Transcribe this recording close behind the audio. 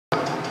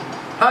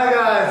Hi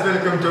guys,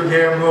 welcome to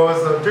Game Wars.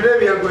 So today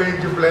we are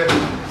going to play.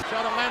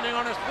 Shot him landing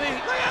on his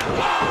feet.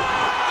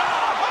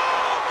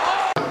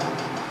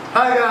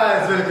 Hi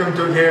guys, welcome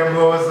to Game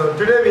Wars. So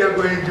today we are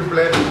going to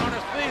play. On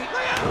his feet.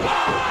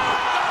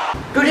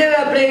 Today we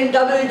are playing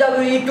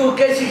WWE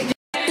 2K16.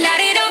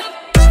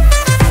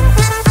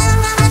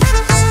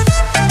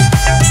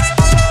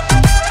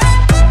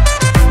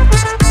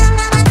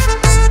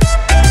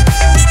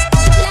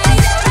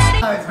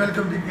 Guys,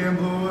 welcome to Game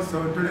Wars.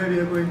 So today we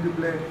are going to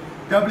play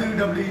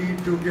WWE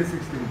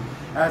 2K16.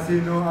 As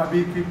you know,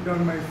 Abhi kicked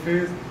on my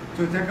face.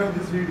 So check out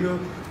this video.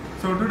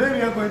 So today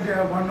we are going to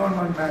have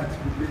one-on-one match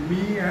between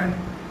me and.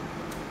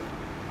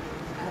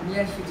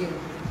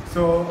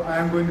 So I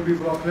am going to be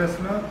Brock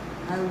Lesnar.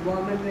 I'm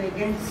One and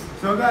Microsof.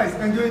 So guys,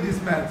 enjoy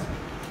this match.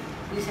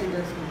 Please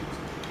enjoy this match.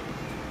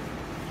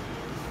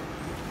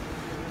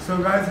 So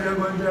guys, we are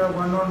going to have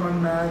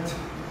one-on-one match.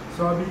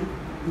 So Abhi,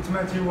 which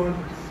match you want?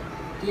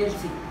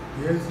 TLC.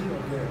 TLC?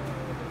 Okay.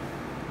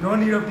 No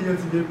need of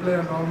TLC, we play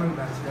a normal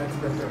match, that's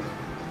better.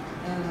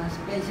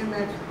 Special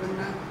match.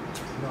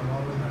 No,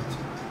 normal match.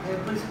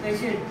 April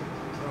special.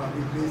 No,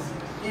 Abhi, please.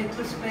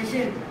 April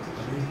special.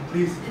 Abhi,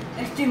 please.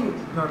 Extreme.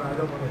 No, I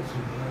don't want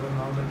extreme. I want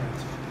normal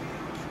match.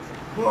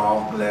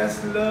 Brock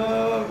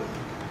Lesnar!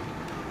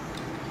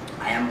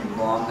 I am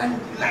Roman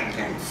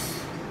Legends.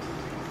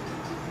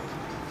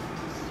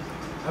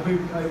 Abhi,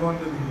 I want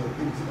the video,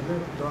 please. Okay?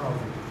 Don't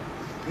off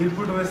it. We'll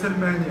put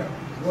WrestleMania.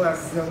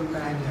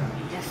 WrestleMania.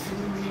 Yes,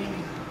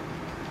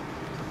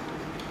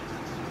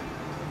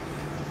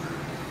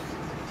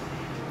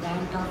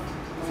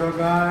 So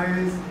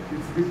guys,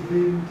 it's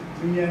between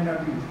me and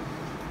Abhi.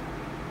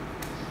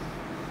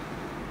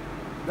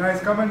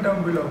 Guys, comment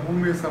down below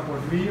whom you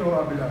support, me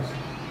or Abhilash.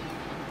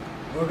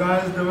 Oh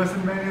guys, the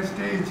WrestleMania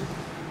stage.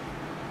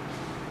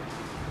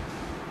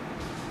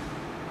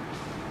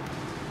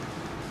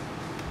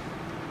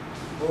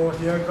 Oh,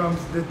 here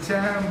comes the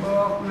champ,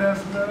 Brock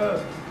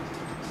Lesnar.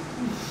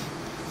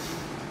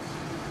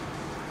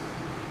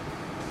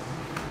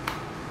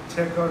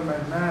 Check out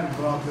my man,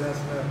 Brock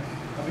Lesnar.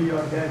 Abhi,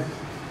 you're dead.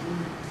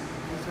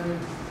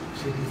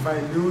 Shit, if I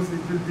lose,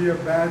 it will be a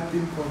bad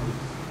thing for me.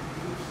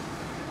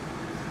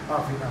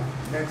 Half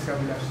enough. Next,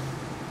 Abhilash.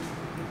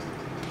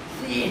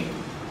 See,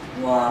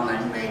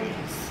 Roman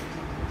Legends.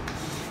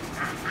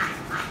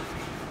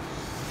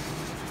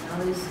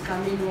 Now is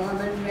coming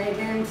Roman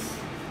Legends.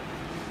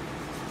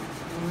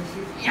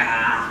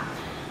 Yeah,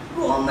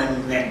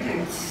 Roman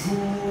Legends.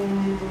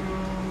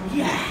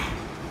 Yeah,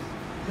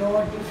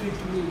 don't defeat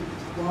me.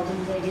 Roman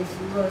Legends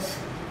was.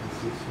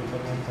 I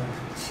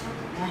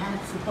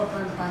have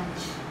Superman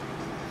punch.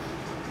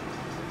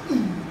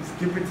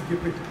 Skip it,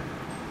 skip it.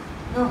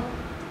 No,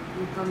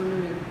 you come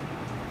in.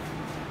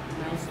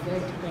 Nice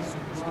bet,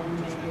 Roman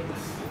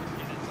Legends.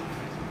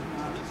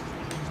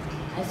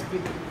 I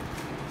skip it.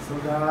 So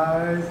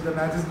guys, the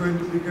match is going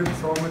to become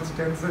so much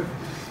tension.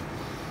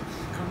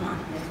 Come on,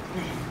 let's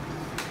play.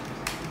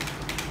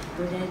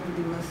 Today to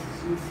the versus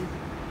Yuke.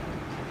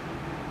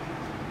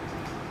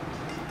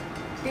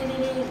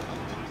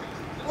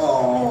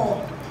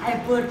 Oh, I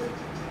put.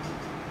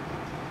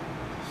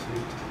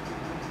 Shit.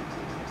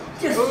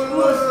 Just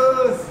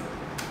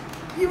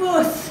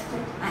reverse.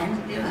 I'm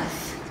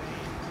reverse.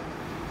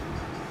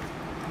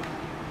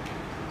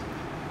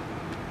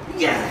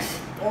 Yes,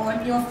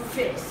 on your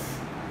face.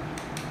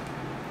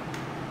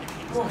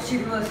 Oh,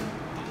 shit was.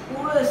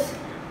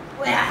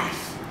 Yes.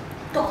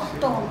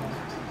 Don't.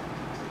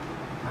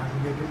 I'm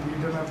getting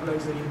beaten up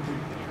like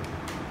anything.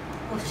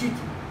 Oh shit.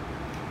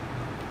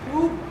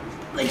 Oop.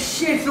 Like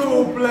shit.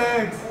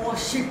 Suplex. Oh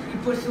shit,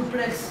 triple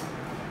suplex.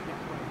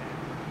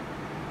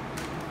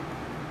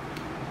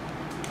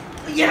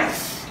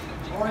 Yes.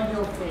 On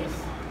your face.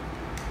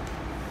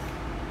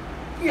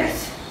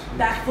 Yes.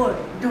 Backward.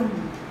 Doom.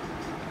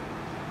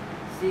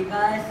 See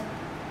guys.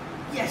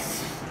 Yes.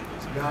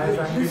 Guys,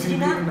 I'm getting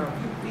beaten up.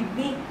 You beat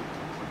me.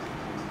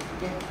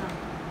 Get some.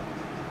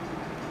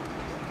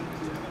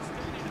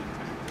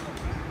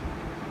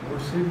 Oh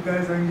shit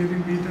guys, I'm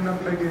getting beaten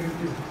up like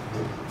anything.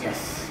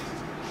 Yes.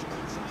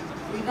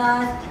 See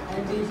guys,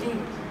 I'm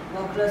beating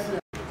Brock Lesnar.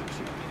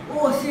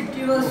 Oh shit,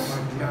 he was. Oh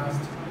my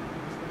last.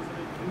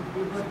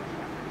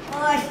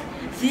 Oh,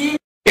 see.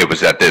 It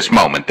was at this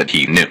moment that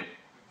he knew.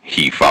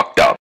 He fucked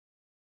up.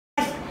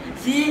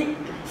 See,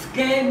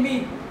 scared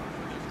me.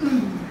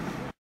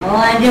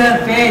 On your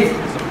face.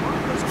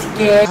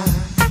 Scared.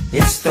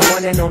 It's the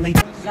one and only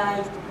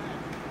Guys.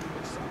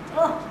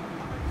 Oh.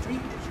 See.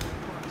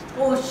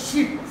 Oh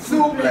shit.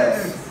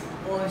 Suplex.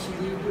 Oh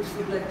shit, you put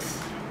suplex.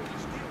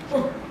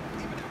 Oh.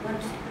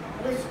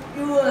 What's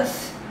yours?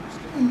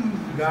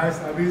 Guys,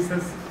 Abhi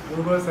says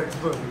reverse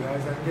expert.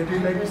 Guys, I'm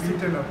getting like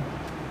beaten up.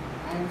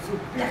 I'm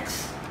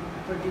suplex.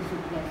 Pretty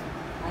suplex.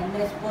 And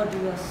let's put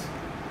yours.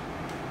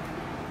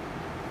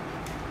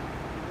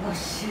 Oh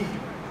shit.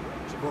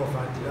 Oh,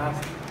 at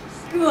last.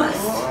 Yours.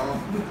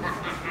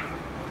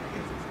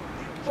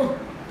 Oh.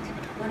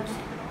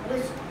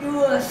 What's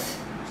yours?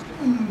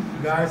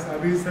 Guys,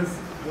 Abhi says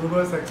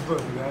reverse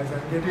expert. Guys,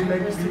 I'm getting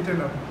like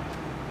beaten up.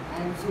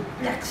 I'm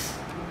suplex.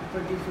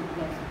 pretty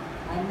suplex.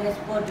 And next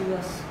spot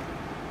was.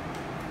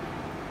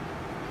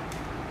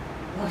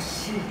 Oh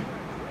shit.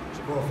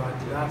 Go for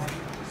the last.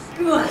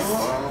 Yes.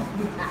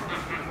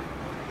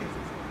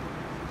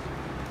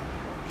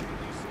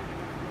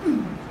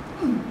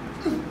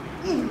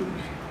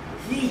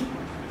 See?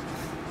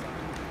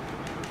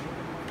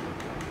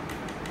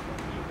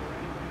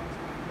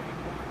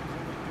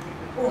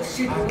 Oh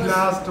shit, At it was.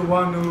 last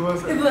one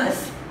reverse.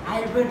 Reverse.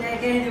 I'll put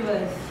again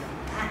reverse.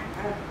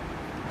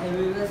 I'll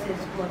reverse his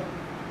spot.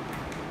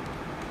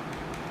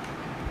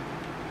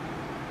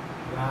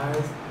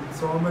 Guys, it's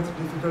so much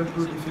difficult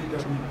to defeat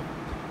them.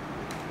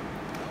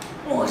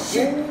 Oh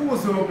shit. Oh,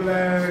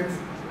 suplex.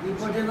 We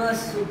put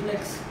reverse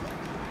suplex.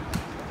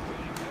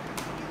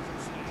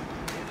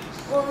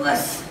 Oh,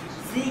 reverse.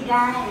 See,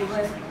 guy,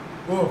 reverse.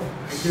 Oh,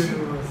 again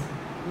reverse.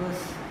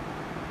 Reverse.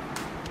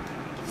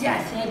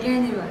 Yes,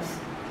 again reverse.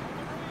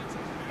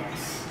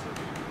 Yes.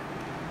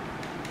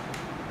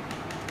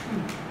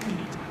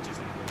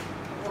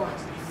 Oh,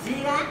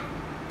 see, guy?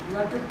 You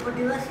want to put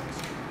reverse?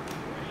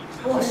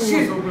 Oh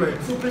shit! suplex.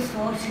 Suplex,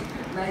 oh shit.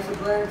 Nice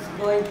suplex,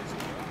 going.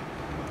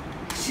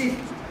 Shit.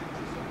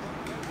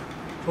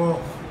 Oh,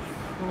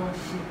 Oh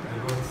shit. I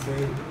got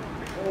saved.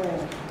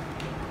 Oh.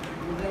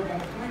 You got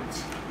that much?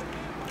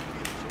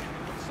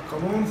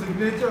 Come on,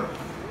 signature.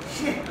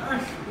 Shit. Oh,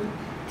 shit.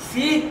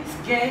 See?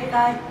 Scared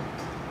guy.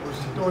 Oh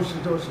shit, oh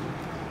shit, oh shit.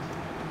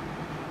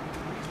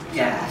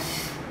 Yes.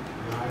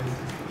 Guys,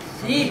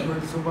 See? I'm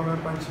going to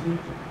Superman punch me.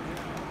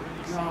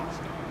 No.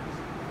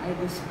 I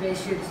do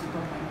special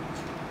super punch.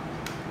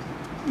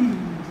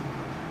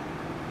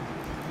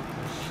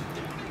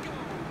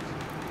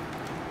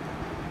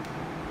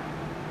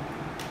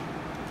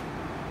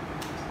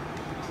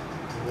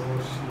 Oh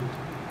shit.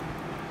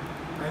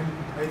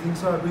 I think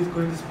so. Abhi is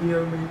going to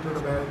spear me to the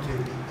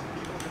barricade.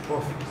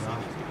 Oh,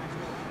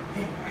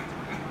 yeah.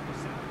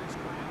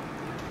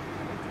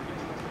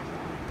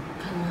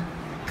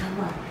 Come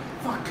on.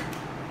 Fuck.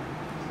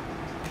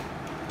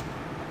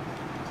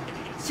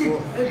 Shit.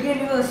 Oh. Again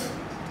reverse.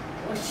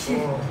 Oh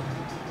shit. Oh.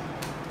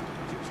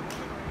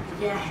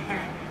 Yeah.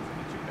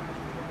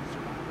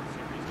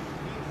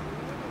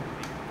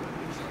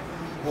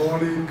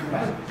 Holy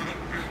crap.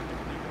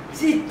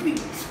 See?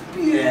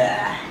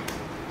 Spear.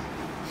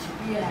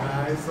 Spear.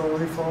 Guys,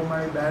 sorry for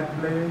my bad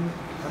playing.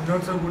 I'm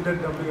not so good at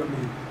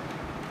WWE.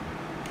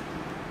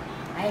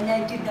 I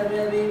like it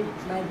WWE,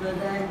 my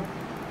brother, and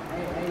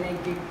I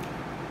like it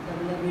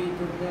WWE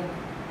to play.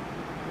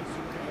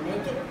 I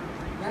like it.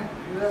 Yeah,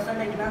 you also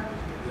like that?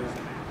 Yeah.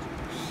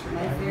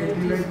 My I'm favorite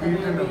getting is like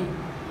beaten up. WWE.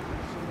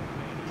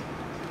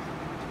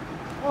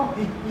 Oh,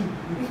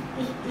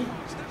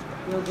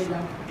 you okay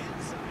now?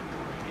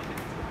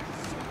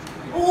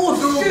 Oh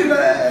shit!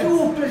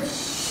 Suplex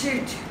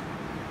shit!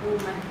 Oh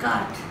my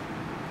god!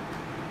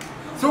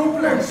 Oh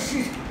Suplex!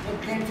 shit!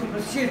 Again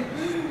super shit!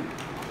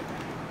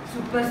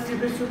 Suplex.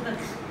 Suplex!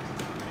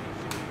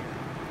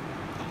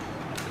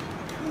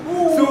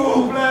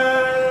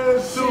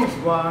 Shit.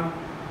 1,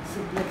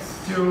 Suplex.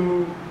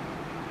 2,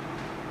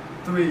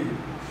 3.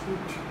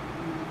 Shoot.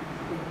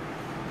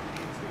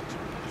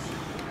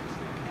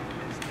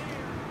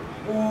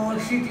 Oh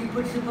shit, he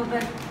put super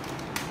back.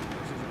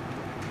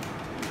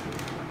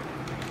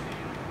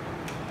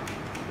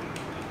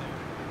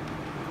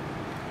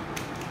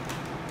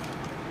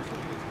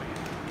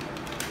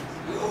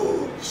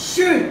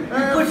 Shit! He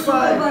put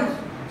super back.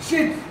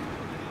 Shit!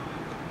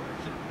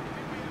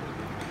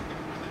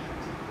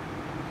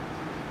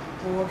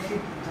 Oh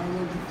shit, I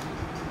need it.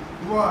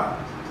 1,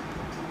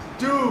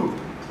 2.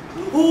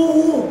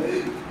 Oh!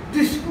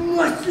 This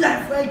much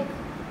left, right?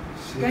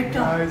 Shit, Get up.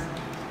 guys.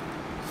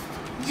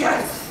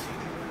 Yes!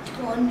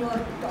 On your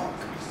talk.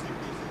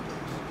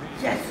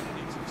 Yes!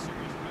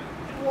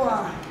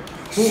 Wow!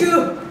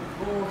 Shoot!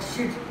 Oh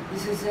shit,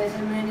 this is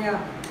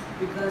WrestleMania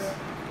because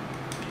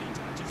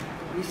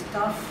this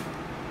stuff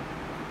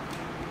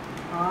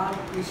are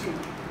missing.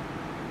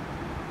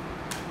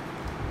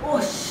 Oh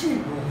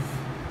shit!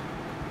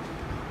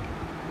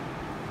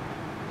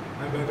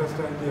 I better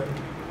stand here.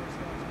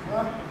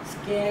 Oh,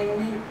 scaring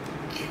me.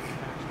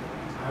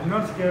 I'm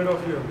not scared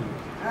of you.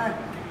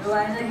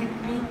 Why not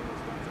hit me?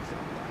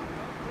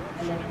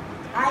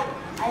 I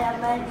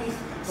am like this.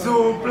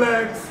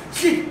 Suplex!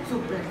 Shit!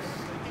 Suplex.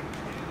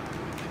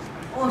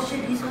 Oh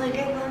shit, he's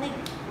again running.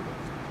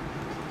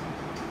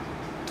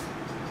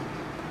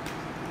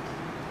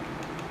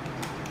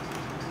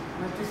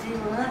 Want to see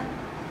what?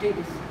 Take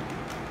this.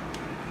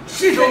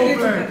 Shit!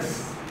 Suplex!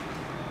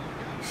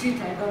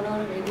 Shit, I don't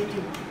know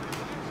anything.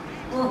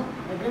 Oh,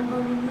 I don't know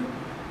anything.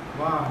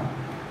 1.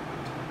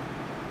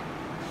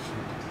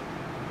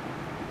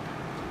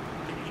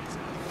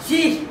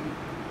 Shit!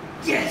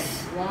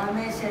 Yes!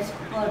 Ramesh is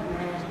good,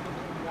 man.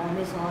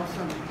 Ramesh is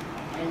awesome.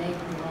 I like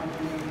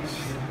Ramesh.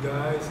 Shit,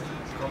 guys.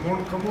 Come on.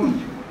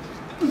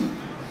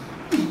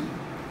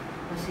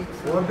 Oh shit,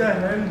 sorry. What the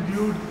hell,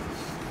 dude?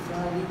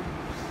 Sorry.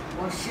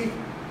 Oh shit.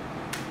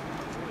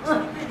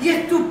 Yes,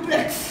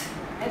 suplex!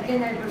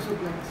 Again, I do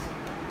suplex.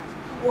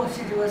 Oh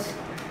shit, it was.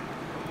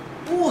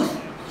 Oh,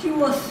 she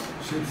was.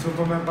 Shit,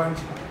 Superman punch.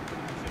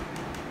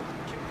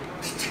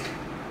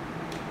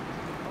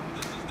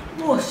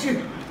 Oh shit.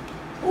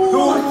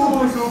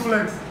 Oh,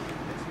 suplex.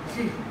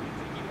 See.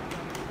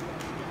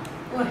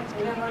 Oh,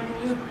 and I'm on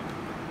you.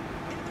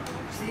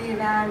 See,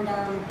 and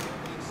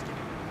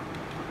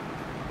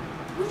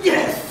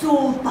yes,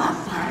 super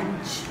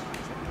punch.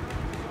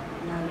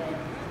 Now that.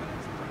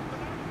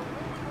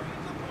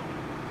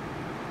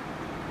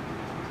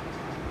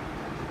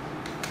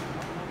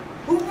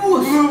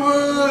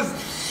 Reverse.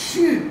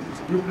 Shit.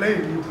 You play.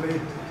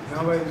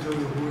 Now I'll show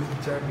you who is the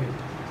champion.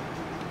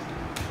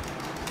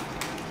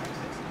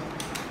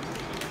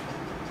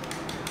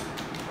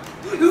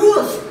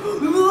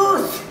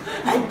 Reverse.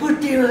 I put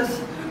reverse.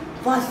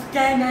 First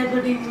time I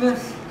put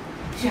reverse.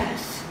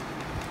 Yes.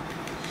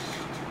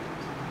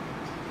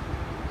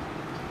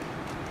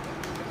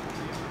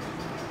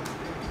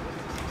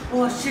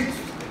 Oh shit.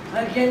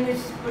 Again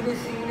it's put a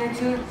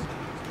signature.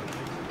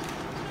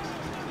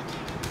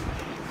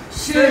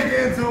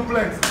 Second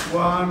suplex.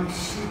 1,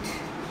 Shit.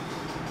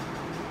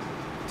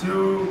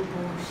 2,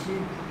 Oh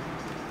shit.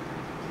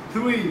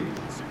 3.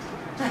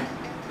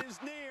 Is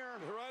near.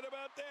 Right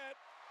about that.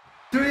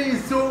 3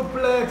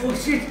 suplex. Oh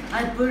shit.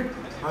 I put.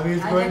 Abhi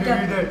is I going to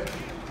like be that. dead.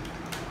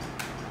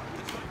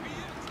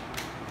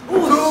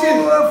 Oh shit.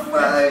 2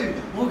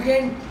 5.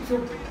 Again. So.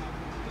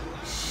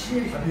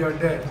 Shit. Abhi, you're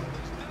dead.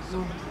 No,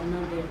 I'm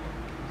not dead.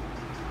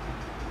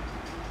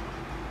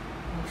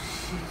 Oh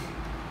shit.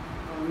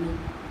 Oh me.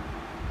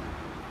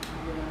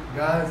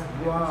 Guys,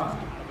 1.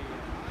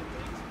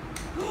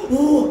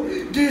 Oh,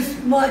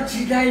 this much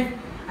life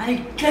I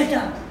get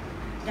up.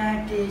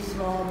 That is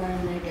all my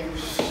nigga.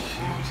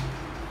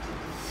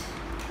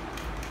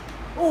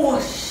 Oh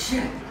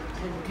shit.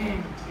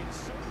 Again.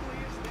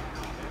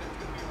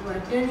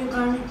 But then you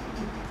can't.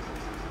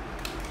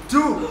 2.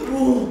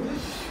 Oh,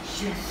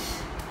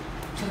 yes.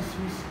 Just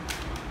miss.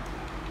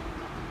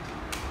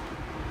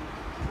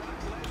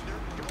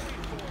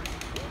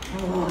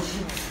 Oh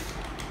shit.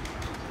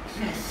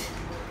 Yes.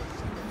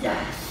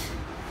 Yes.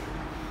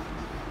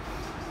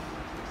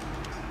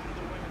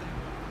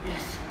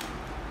 Yes.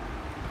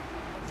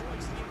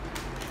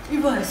 It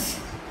was.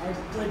 I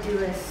put it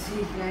was.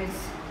 See guys.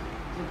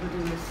 I put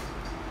it was.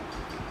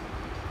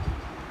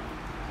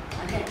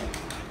 Again.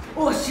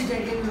 Oh shit,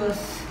 again it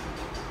was.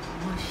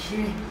 Oh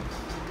shit.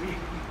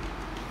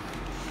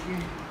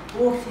 Shit.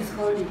 Oh, she's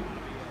calling.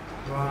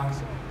 1,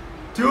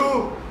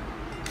 2,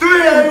 3,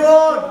 I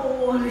won!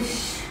 Holy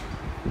shit.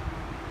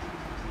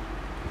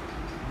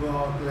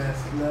 Brock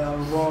Lesnar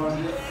won.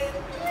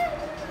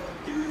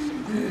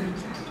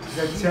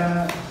 The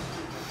champ.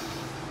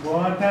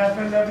 What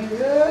happened, Abhi?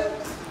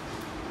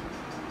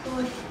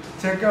 Oh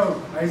shit. Check out.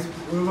 I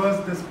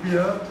reversed the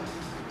spear.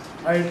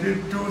 I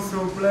did 2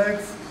 suplex.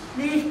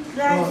 Please,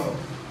 guys. Oh,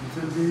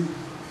 it will be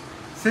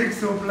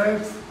 6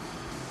 suplex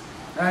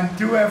and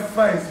 2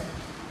 F5s.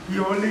 He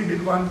only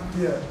did 1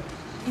 spear.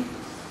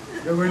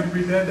 You're going to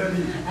be dead,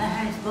 Abhi. I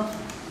had box.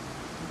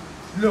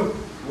 Look,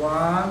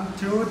 1,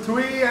 2,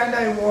 3, and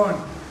I won.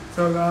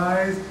 So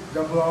guys,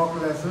 the Brock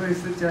Lesnar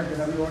is the champion.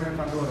 Abhi, won in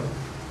control.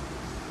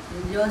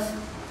 Just.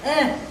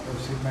 Oh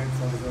shit, mine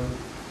sounds good.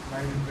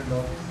 Mine is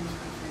off.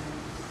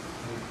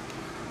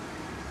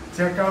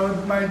 Check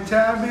out my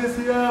champ is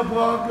here,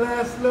 Brock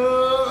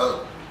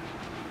Lesnar.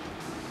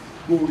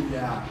 Oh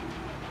yeah.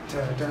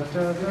 Ta ta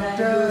ta ta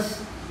ta.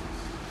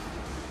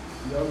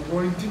 You're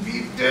going to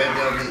be dead,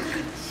 Abhi.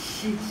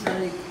 Shit,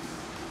 sorry.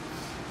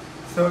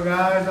 So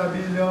guys,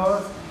 Abhi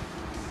lost.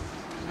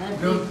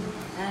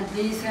 And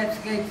please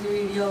subscribe to the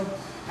video.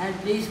 And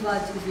please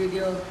watch this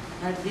video.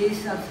 And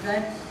please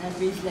subscribe. And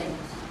please like.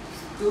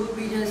 2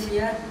 videos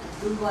here.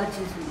 Do watch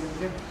this video.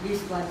 Okay?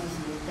 Please watch this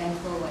video. Thanks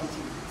for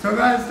watching. So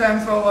guys,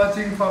 thanks for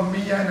watching from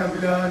me and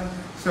Abhi.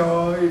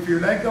 So if you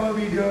like our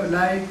video,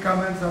 like,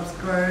 comment,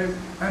 subscribe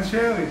and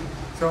share it.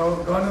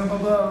 So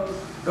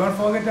don't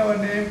forget our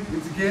name,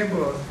 it's Game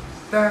Bros.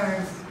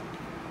 Thanks.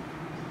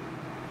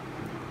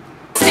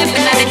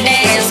 Stepping on the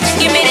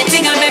dance, you made it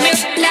tingle, baby.